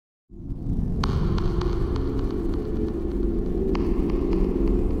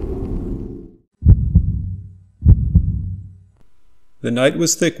The night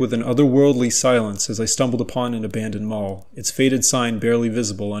was thick with an otherworldly silence as I stumbled upon an abandoned mall, its faded sign barely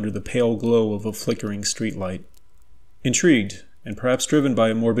visible under the pale glow of a flickering streetlight. Intrigued, and perhaps driven by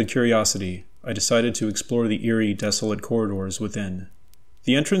a morbid curiosity, I decided to explore the eerie, desolate corridors within.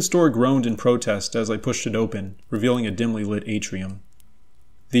 The entrance door groaned in protest as I pushed it open, revealing a dimly lit atrium.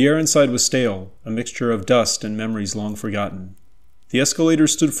 The air inside was stale, a mixture of dust and memories long forgotten. The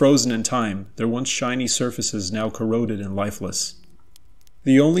escalators stood frozen in time, their once shiny surfaces now corroded and lifeless.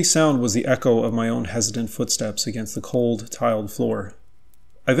 The only sound was the echo of my own hesitant footsteps against the cold, tiled floor.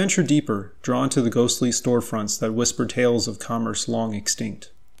 I ventured deeper, drawn to the ghostly storefronts that whispered tales of commerce long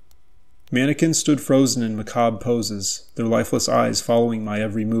extinct. Mannequins stood frozen in macabre poses, their lifeless eyes following my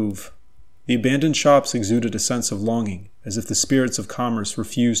every move. The abandoned shops exuded a sense of longing, as if the spirits of commerce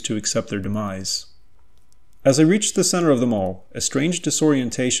refused to accept their demise. As I reached the center of the mall, a strange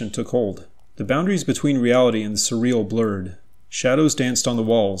disorientation took hold. The boundaries between reality and the surreal blurred. Shadows danced on the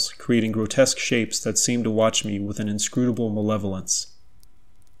walls, creating grotesque shapes that seemed to watch me with an inscrutable malevolence.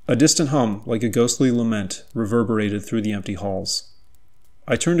 A distant hum, like a ghostly lament, reverberated through the empty halls.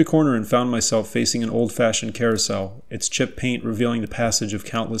 I turned a corner and found myself facing an old-fashioned carousel, its chipped paint revealing the passage of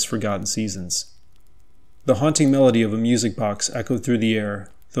countless forgotten seasons. The haunting melody of a music box echoed through the air,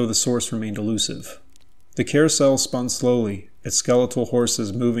 though the source remained elusive. The carousel spun slowly, its skeletal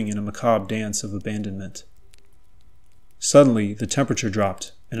horses moving in a macabre dance of abandonment. Suddenly, the temperature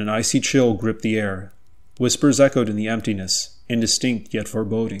dropped, and an icy chill gripped the air. Whispers echoed in the emptiness, indistinct yet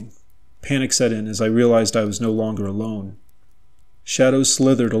foreboding. Panic set in as I realized I was no longer alone. Shadows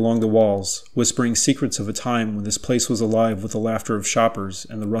slithered along the walls, whispering secrets of a time when this place was alive with the laughter of shoppers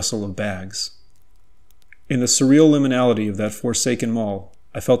and the rustle of bags. In the surreal liminality of that forsaken mall,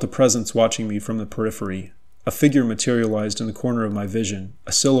 I felt a presence watching me from the periphery. A figure materialized in the corner of my vision,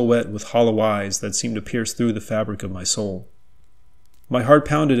 a silhouette with hollow eyes that seemed to pierce through the fabric of my soul. My heart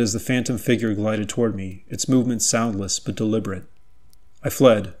pounded as the phantom figure glided toward me, its movements soundless but deliberate. I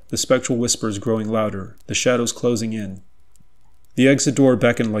fled, the spectral whispers growing louder, the shadows closing in. The exit door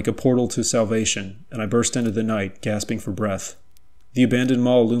beckoned like a portal to salvation, and I burst into the night, gasping for breath. The abandoned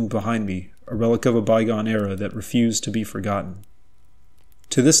mall loomed behind me, a relic of a bygone era that refused to be forgotten.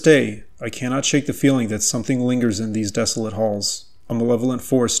 To this day, I cannot shake the feeling that something lingers in these desolate halls, a malevolent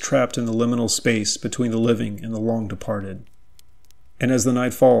force trapped in the liminal space between the living and the long departed. And as the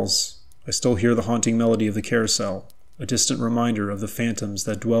night falls, I still hear the haunting melody of the carousel, a distant reminder of the phantoms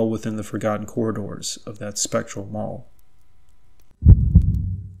that dwell within the forgotten corridors of that spectral mall.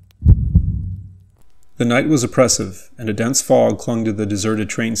 The night was oppressive, and a dense fog clung to the deserted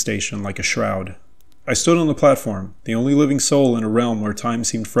train station like a shroud. I stood on the platform, the only living soul in a realm where time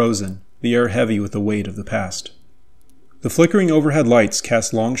seemed frozen, the air heavy with the weight of the past. The flickering overhead lights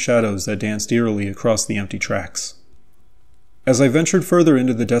cast long shadows that danced eerily across the empty tracks. As I ventured further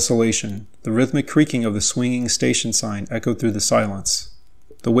into the desolation, the rhythmic creaking of the swinging station sign echoed through the silence.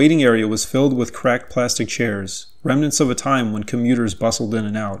 The waiting area was filled with cracked plastic chairs, remnants of a time when commuters bustled in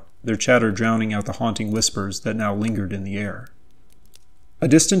and out, their chatter drowning out the haunting whispers that now lingered in the air. A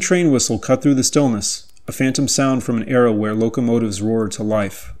distant train whistle cut through the stillness, a phantom sound from an era where locomotives roared to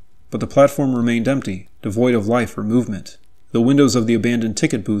life. But the platform remained empty, devoid of life or movement. The windows of the abandoned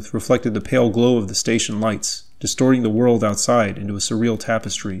ticket booth reflected the pale glow of the station lights, distorting the world outside into a surreal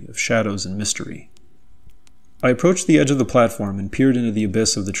tapestry of shadows and mystery. I approached the edge of the platform and peered into the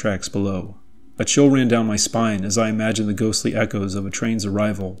abyss of the tracks below. A chill ran down my spine as I imagined the ghostly echoes of a train's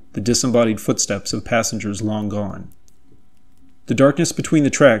arrival, the disembodied footsteps of passengers long gone. The darkness between the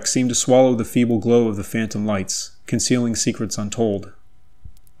tracks seemed to swallow the feeble glow of the phantom lights, concealing secrets untold.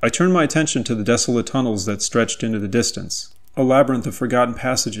 I turned my attention to the desolate tunnels that stretched into the distance, a labyrinth of forgotten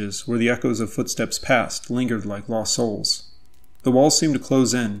passages where the echoes of footsteps past lingered like lost souls. The walls seemed to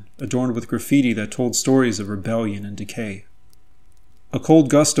close in, adorned with graffiti that told stories of rebellion and decay. A cold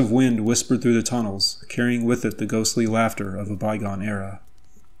gust of wind whispered through the tunnels, carrying with it the ghostly laughter of a bygone era.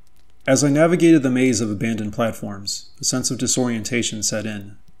 As I navigated the maze of abandoned platforms, a sense of disorientation set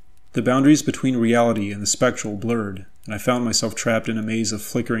in. The boundaries between reality and the spectral blurred, and I found myself trapped in a maze of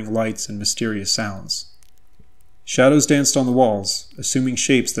flickering lights and mysterious sounds. Shadows danced on the walls, assuming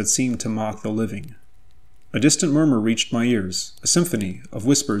shapes that seemed to mock the living. A distant murmur reached my ears, a symphony of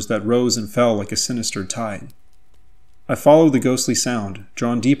whispers that rose and fell like a sinister tide. I followed the ghostly sound,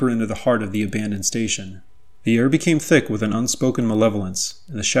 drawn deeper into the heart of the abandoned station. The air became thick with an unspoken malevolence,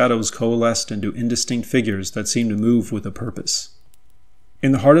 and the shadows coalesced into indistinct figures that seemed to move with a purpose.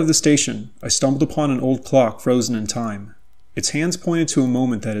 In the heart of the station, I stumbled upon an old clock frozen in time. Its hands pointed to a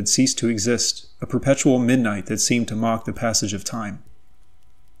moment that had ceased to exist, a perpetual midnight that seemed to mock the passage of time.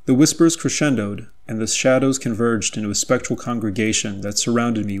 The whispers crescendoed, and the shadows converged into a spectral congregation that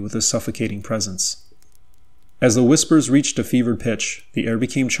surrounded me with a suffocating presence. As the whispers reached a fevered pitch, the air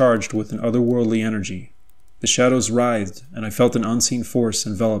became charged with an otherworldly energy. The shadows writhed, and I felt an unseen force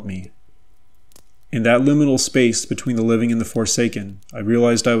envelop me. In that liminal space between the living and the forsaken, I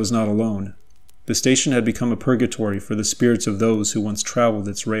realized I was not alone. The station had become a purgatory for the spirits of those who once traveled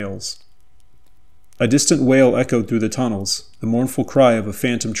its rails. A distant wail echoed through the tunnels, the mournful cry of a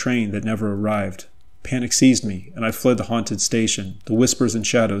phantom train that never arrived. Panic seized me, and I fled the haunted station, the whispers and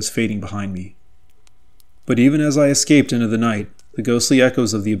shadows fading behind me. But even as I escaped into the night, the ghostly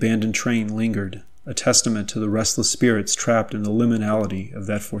echoes of the abandoned train lingered, a testament to the restless spirits trapped in the liminality of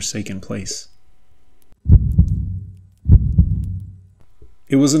that forsaken place.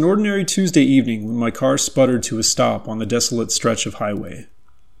 It was an ordinary Tuesday evening when my car sputtered to a stop on the desolate stretch of highway.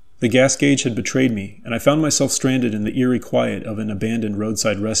 The gas gauge had betrayed me, and I found myself stranded in the eerie quiet of an abandoned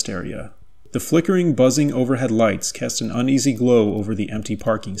roadside rest area. The flickering, buzzing overhead lights cast an uneasy glow over the empty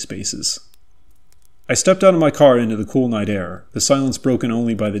parking spaces. I stepped out of my car into the cool night air, the silence broken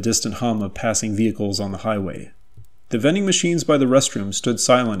only by the distant hum of passing vehicles on the highway. The vending machines by the restroom stood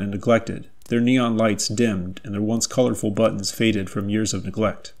silent and neglected, their neon lights dimmed and their once colorful buttons faded from years of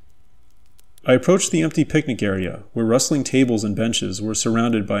neglect. I approached the empty picnic area, where rustling tables and benches were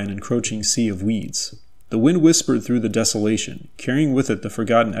surrounded by an encroaching sea of weeds. The wind whispered through the desolation, carrying with it the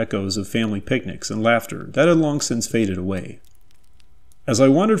forgotten echoes of family picnics and laughter that had long since faded away. As I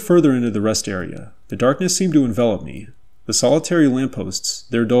wandered further into the rest area, the darkness seemed to envelop me. The solitary lampposts,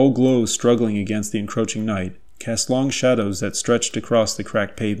 their dull glow struggling against the encroaching night, cast long shadows that stretched across the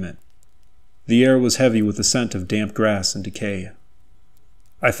cracked pavement. The air was heavy with the scent of damp grass and decay.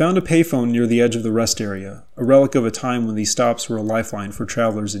 I found a payphone near the edge of the rest area, a relic of a time when these stops were a lifeline for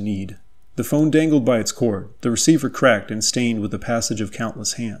travelers in need. The phone dangled by its cord, the receiver cracked and stained with the passage of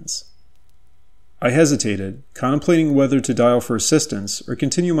countless hands. I hesitated, contemplating whether to dial for assistance or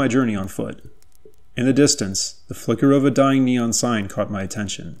continue my journey on foot. In the distance, the flicker of a dying neon sign caught my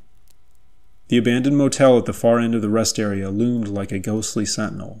attention. The abandoned motel at the far end of the rest area loomed like a ghostly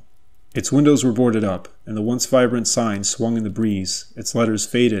sentinel. Its windows were boarded up, and the once vibrant sign swung in the breeze, its letters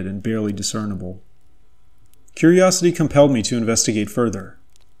faded and barely discernible. Curiosity compelled me to investigate further.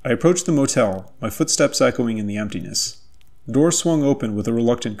 I approached the motel, my footsteps echoing in the emptiness. The door swung open with a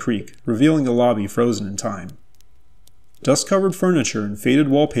reluctant creak, revealing a lobby frozen in time. Dust-covered furniture and faded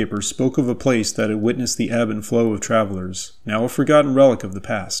wallpaper spoke of a place that had witnessed the ebb and flow of travelers, now a forgotten relic of the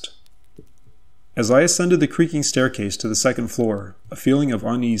past. As I ascended the creaking staircase to the second floor, a feeling of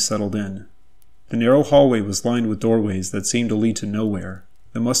unease settled in. The narrow hallway was lined with doorways that seemed to lead to nowhere.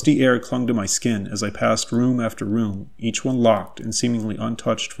 The musty air clung to my skin as I passed room after room, each one locked and seemingly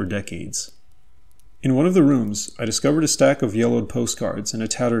untouched for decades. In one of the rooms, I discovered a stack of yellowed postcards and a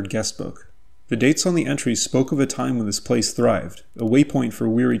tattered guest book. The dates on the entries spoke of a time when this place thrived, a waypoint for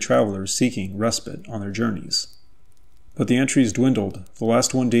weary travelers seeking respite on their journeys. But the entries dwindled, the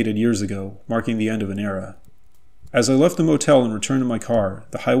last one dated years ago, marking the end of an era. As I left the motel and returned to my car,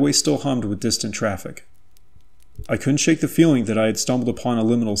 the highway still hummed with distant traffic. I couldn't shake the feeling that I had stumbled upon a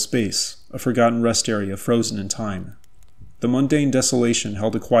liminal space, a forgotten rest area frozen in time. The mundane desolation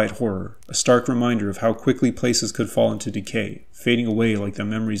held a quiet horror, a stark reminder of how quickly places could fall into decay, fading away like the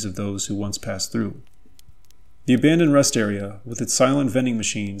memories of those who once passed through. The abandoned rest area, with its silent vending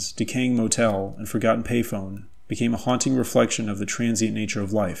machines, decaying motel, and forgotten payphone, became a haunting reflection of the transient nature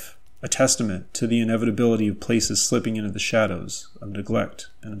of life, a testament to the inevitability of places slipping into the shadows of neglect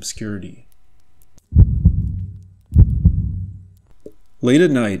and obscurity. Late at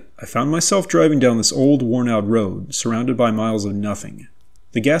night, I found myself driving down this old, worn-out road, surrounded by miles of nothing.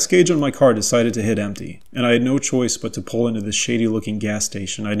 The gas gauge on my car decided to hit empty, and I had no choice but to pull into this shady-looking gas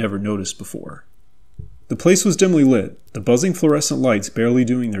station I'd never noticed before. The place was dimly lit, the buzzing fluorescent lights barely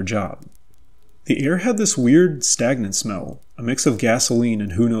doing their job. The air had this weird, stagnant smell, a mix of gasoline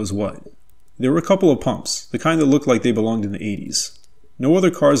and who knows what. There were a couple of pumps, the kind that looked like they belonged in the 80s. No other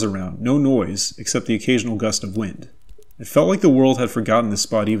cars around, no noise, except the occasional gust of wind. It felt like the world had forgotten this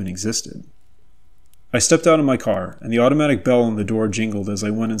spot even existed. I stepped out of my car, and the automatic bell on the door jingled as I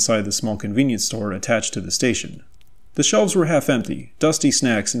went inside the small convenience store attached to the station. The shelves were half empty, dusty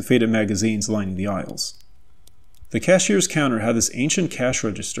snacks and faded magazines lining the aisles. The cashier's counter had this ancient cash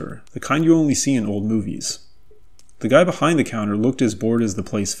register, the kind you only see in old movies. The guy behind the counter looked as bored as the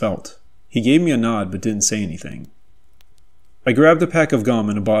place felt. He gave me a nod but didn't say anything. I grabbed a pack of gum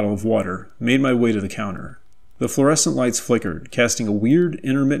and a bottle of water, and made my way to the counter. The fluorescent lights flickered, casting a weird,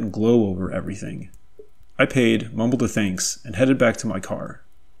 intermittent glow over everything. I paid, mumbled a thanks, and headed back to my car.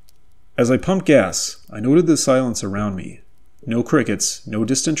 As I pumped gas, I noted the silence around me. No crickets, no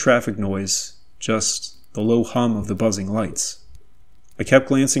distant traffic noise, just the low hum of the buzzing lights. I kept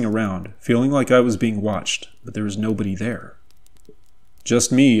glancing around, feeling like I was being watched, but there was nobody there.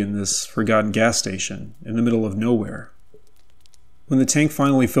 Just me in this forgotten gas station, in the middle of nowhere. When the tank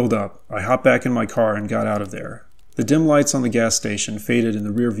finally filled up, I hopped back in my car and got out of there. The dim lights on the gas station faded in the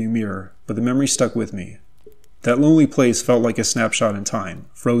rearview mirror, but the memory stuck with me. That lonely place felt like a snapshot in time,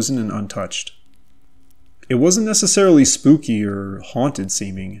 frozen and untouched. It wasn't necessarily spooky or haunted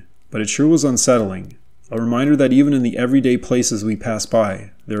seeming, but it sure was unsettling. A reminder that even in the everyday places we pass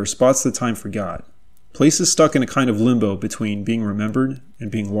by, there are spots that time forgot. Places stuck in a kind of limbo between being remembered and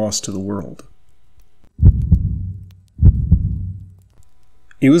being lost to the world.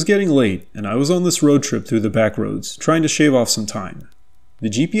 It was getting late, and I was on this road trip through the back roads, trying to shave off some time. The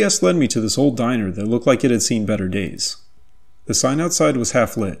GPS led me to this old diner that looked like it had seen better days. The sign outside was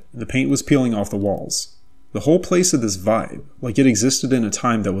half lit, and the paint was peeling off the walls. The whole place had this vibe, like it existed in a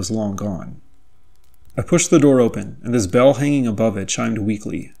time that was long gone. I pushed the door open, and this bell hanging above it chimed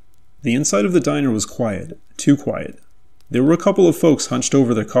weakly. The inside of the diner was quiet, too quiet. There were a couple of folks hunched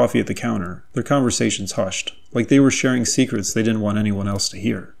over their coffee at the counter, their conversations hushed, like they were sharing secrets they didn't want anyone else to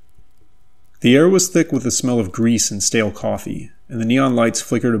hear. The air was thick with the smell of grease and stale coffee, and the neon lights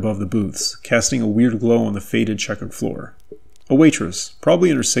flickered above the booths, casting a weird glow on the faded checkered floor. A waitress, probably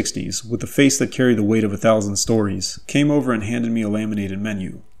in her 60s, with a face that carried the weight of 1,000 stories, came over and handed me a laminated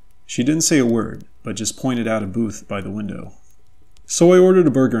menu. She didn't say a word, but just pointed out a booth by the window. So I ordered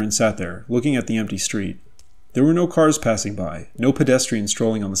a burger and sat there, looking at the empty street. There were no cars passing by, no pedestrians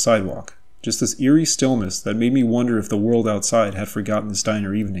strolling on the sidewalk, just this eerie stillness that made me wonder if the world outside had forgotten this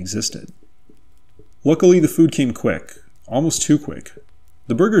diner even existed. Luckily, the food came quick, almost too quick.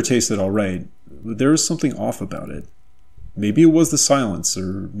 The burger tasted alright, but there was something off about it. Maybe it was the silence,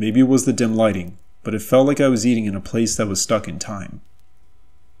 or maybe it was the dim lighting, but it felt like I was eating in a place that was stuck in time.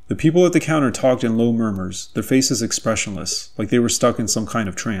 The people at the counter talked in low murmurs, their faces expressionless, like they were stuck in some kind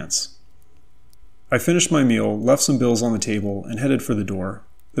of trance. I finished my meal, left some bills on the table, and headed for the door.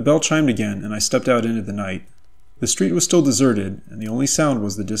 The bell chimed again, and I stepped out into the night. The street was still deserted, and the only sound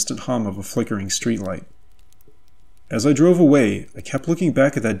was the distant hum of a flickering streetlight. As I drove away, I kept looking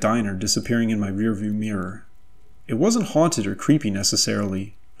back at that diner disappearing in my rearview mirror. It wasn't haunted or creepy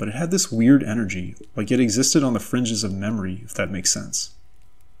necessarily, but it had this weird energy, like it existed on the fringes of memory, if that makes sense.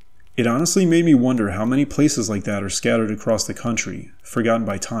 It honestly made me wonder how many places like that are scattered across the country, forgotten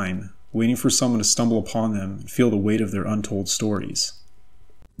by time, waiting for someone to stumble upon them and feel the weight of their untold stories.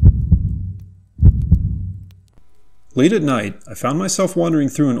 Late at night, I found myself wandering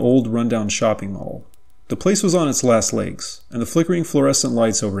through an old, rundown shopping mall. The place was on its last legs, and the flickering fluorescent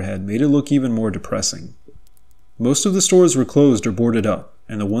lights overhead made it look even more depressing. Most of the stores were closed or boarded up,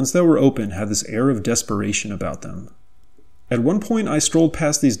 and the ones that were open had this air of desperation about them. At one point, I strolled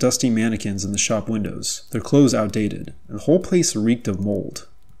past these dusty mannequins in the shop windows, their clothes outdated, and the whole place reeked of mold.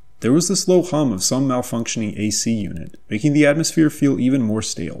 There was this low hum of some malfunctioning AC unit, making the atmosphere feel even more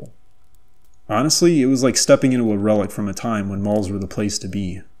stale. Honestly, it was like stepping into a relic from a time when malls were the place to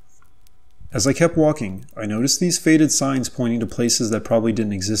be. As I kept walking, I noticed these faded signs pointing to places that probably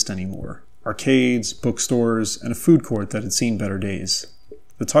didn't exist anymore. Arcades, bookstores, and a food court that had seen better days.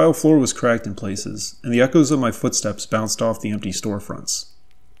 The tile floor was cracked in places, and the echoes of my footsteps bounced off the empty storefronts.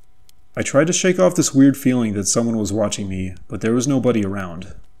 I tried to shake off this weird feeling that someone was watching me, but there was nobody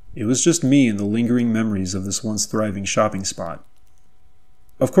around. It was just me and the lingering memories of this once thriving shopping spot.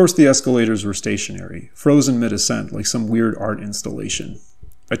 Of course, the escalators were stationary, frozen mid-ascent like some weird art installation.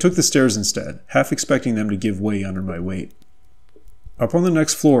 I took the stairs instead, half expecting them to give way under my weight. Up on the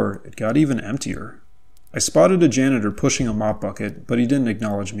next floor, it got even emptier. I spotted a janitor pushing a mop bucket, but he didn't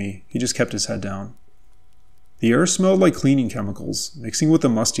acknowledge me, he just kept his head down. The air smelled like cleaning chemicals, mixing with the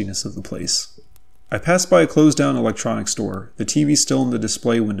mustiness of the place. I passed by a closed-down electronics store, the TV still in the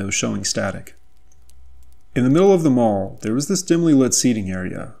display window showing static. In the middle of the mall, there was this dimly lit seating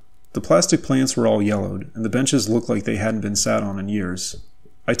area. The plastic plants were all yellowed, and the benches looked like they hadn't been sat on in years.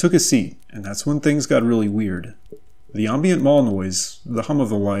 I took a seat, and that's when things got really weird. The ambient mall noise, the hum of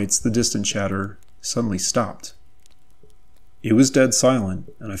the lights, the distant chatter, suddenly stopped. It was dead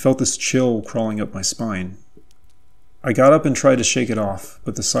silent, and I felt this chill crawling up my spine. I got up and tried to shake it off,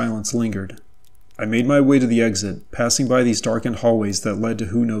 but the silence lingered. I made my way to the exit, passing by these darkened hallways that led to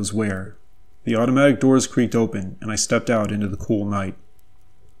who knows where. The automatic doors creaked open, and I stepped out into the cool night.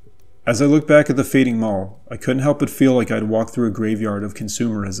 As I looked back at the fading mall, I couldn't help but feel like I'd walked through a graveyard of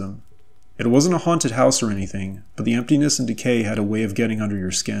consumerism. It wasn't a haunted house or anything, but the emptiness and decay had a way of getting under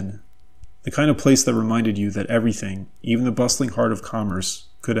your skin. The kind of place that reminded you that everything, even the bustling heart of commerce,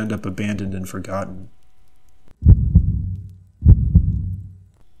 could end up abandoned and forgotten.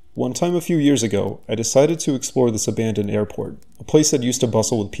 One time a few years ago, I decided to explore this abandoned airport, a place that used to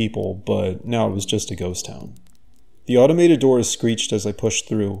bustle with people, but now it was just a ghost town. The automated doors screeched as I pushed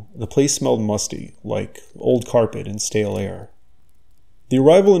through. The place smelled musty, like old carpet and stale air. The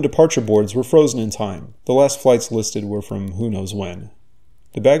arrival and departure boards were frozen in time. The last flights listed were from who knows when.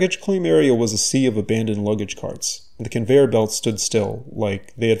 The baggage claim area was a sea of abandoned luggage carts, and the conveyor belts stood still,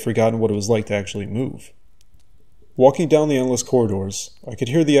 like they had forgotten what it was like to actually move. Walking down the endless corridors, I could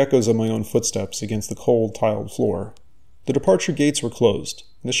hear the echoes of my own footsteps against the cold, tiled floor. The departure gates were closed,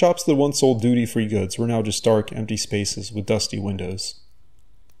 and the shops that once sold duty-free goods were now just dark, empty spaces with dusty windows.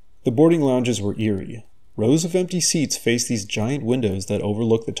 The boarding lounges were eerie. Rows of empty seats faced these giant windows that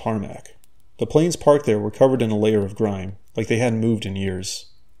overlooked the tarmac. The planes parked there were covered in a layer of grime, like they hadn't moved in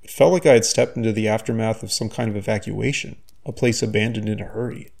years. It felt like I had stepped into the aftermath of some kind of evacuation, a place abandoned in a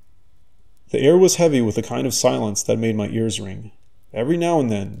hurry. The air was heavy with a kind of silence that made my ears ring. Every now and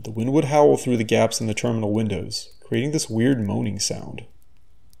then, the wind would howl through the gaps in the terminal windows, creating this weird moaning sound.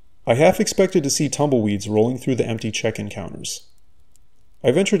 I half expected to see tumbleweeds rolling through the empty check-in counters.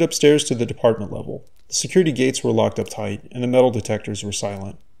 I ventured upstairs to the department level. The security gates were locked up tight, and the metal detectors were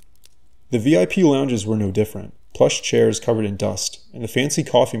silent. The VIP lounges were no different, plush chairs covered in dust, and the fancy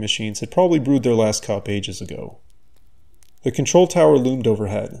coffee machines had probably brewed their last cup ages ago. The control tower loomed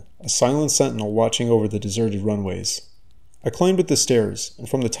overhead, a silent sentinel watching over the deserted runways. I climbed up the stairs, and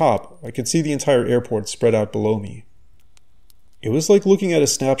from the top, I could see the entire airport spread out below me. It was like looking at a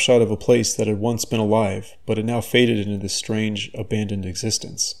snapshot of a place that had once been alive, but had now faded into this strange, abandoned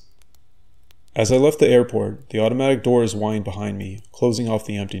existence. As I left the airport, the automatic doors whined behind me, closing off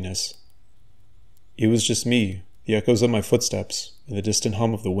the emptiness. It was just me, the echoes of my footsteps, and the distant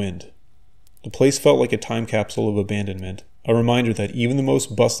hum of the wind. The place felt like a time capsule of abandonment, a reminder that even the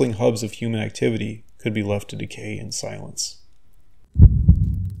most bustling hubs of human activity could be left to decay in silence.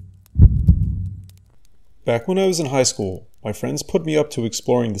 Back when I was in high school, my friends put me up to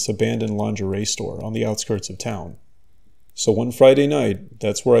exploring this abandoned lingerie store on the outskirts of town. So one Friday night,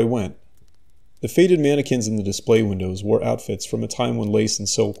 that's where I went. The faded mannequins in the display windows wore outfits from a time when lace and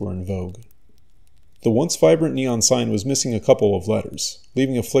silk were in vogue. The once vibrant neon sign was missing a couple of letters,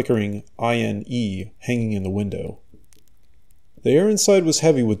 leaving a flickering INE hanging in the window. The air inside was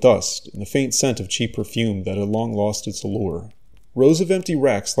heavy with dust and the faint scent of cheap perfume that had long lost its allure. Rows of empty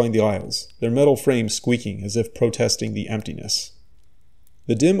racks lined the aisles, their metal frames squeaking as if protesting the emptiness.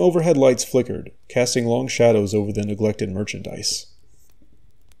 The dim overhead lights flickered, casting long shadows over the neglected merchandise.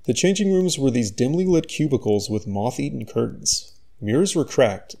 The changing rooms were these dimly lit cubicles with moth-eaten curtains. Mirrors were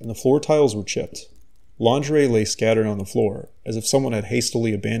cracked, and the floor tiles were chipped. Lingerie lay scattered on the floor, as if someone had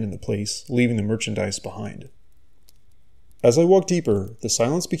hastily abandoned the place, leaving the merchandise behind. As I walked deeper, the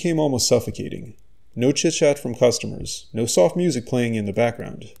silence became almost suffocating. No chit-chat from customers, no soft music playing in the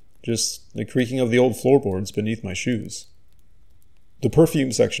background, just the creaking of the old floorboards beneath my shoes. The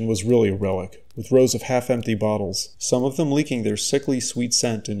perfume section was really a relic, with rows of half-empty bottles, some of them leaking their sickly sweet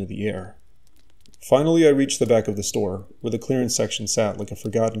scent into the air. Finally, I reached the back of the store, where the clearance section sat like a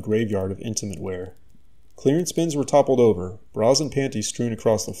forgotten graveyard of intimate wear. Clearance bins were toppled over, bras and panties strewn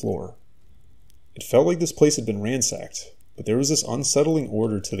across the floor. It felt like this place had been ransacked, but there was this unsettling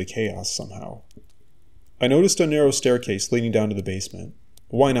order to the chaos somehow. I noticed a narrow staircase leading down to the basement.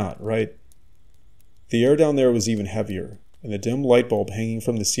 Why not, right? The air down there was even heavier, and the dim light bulb hanging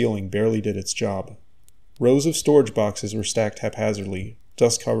from the ceiling barely did its job. Rows of storage boxes were stacked haphazardly,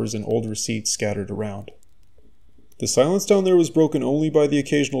 dust covers and old receipts scattered around. The silence down there was broken only by the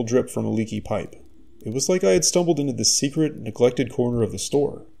occasional drip from a leaky pipe. It was like I had stumbled into this secret, neglected corner of the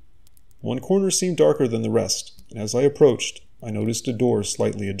store. One corner seemed darker than the rest, and as I approached, I noticed a door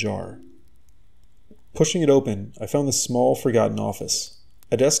slightly ajar. Pushing it open, I found this small, forgotten office.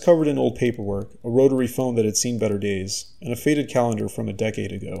 A desk covered in old paperwork, a rotary phone that had seen better days, and a faded calendar from a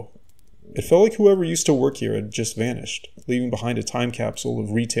decade ago. It felt like whoever used to work here had just vanished, leaving behind a time capsule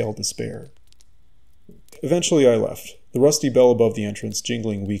of retail despair. Eventually I left, the rusty bell above the entrance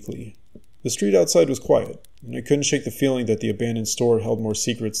jingling weakly. The street outside was quiet, and I couldn't shake the feeling that the abandoned store held more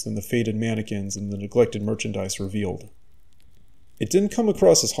secrets than the faded mannequins and the neglected merchandise revealed. It didn't come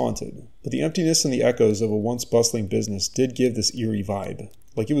across as haunted, but the emptiness and the echoes of a once bustling business did give this eerie vibe,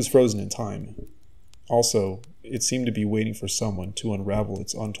 like it was frozen in time. Also, it seemed to be waiting for someone to unravel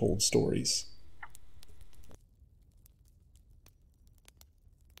its untold stories.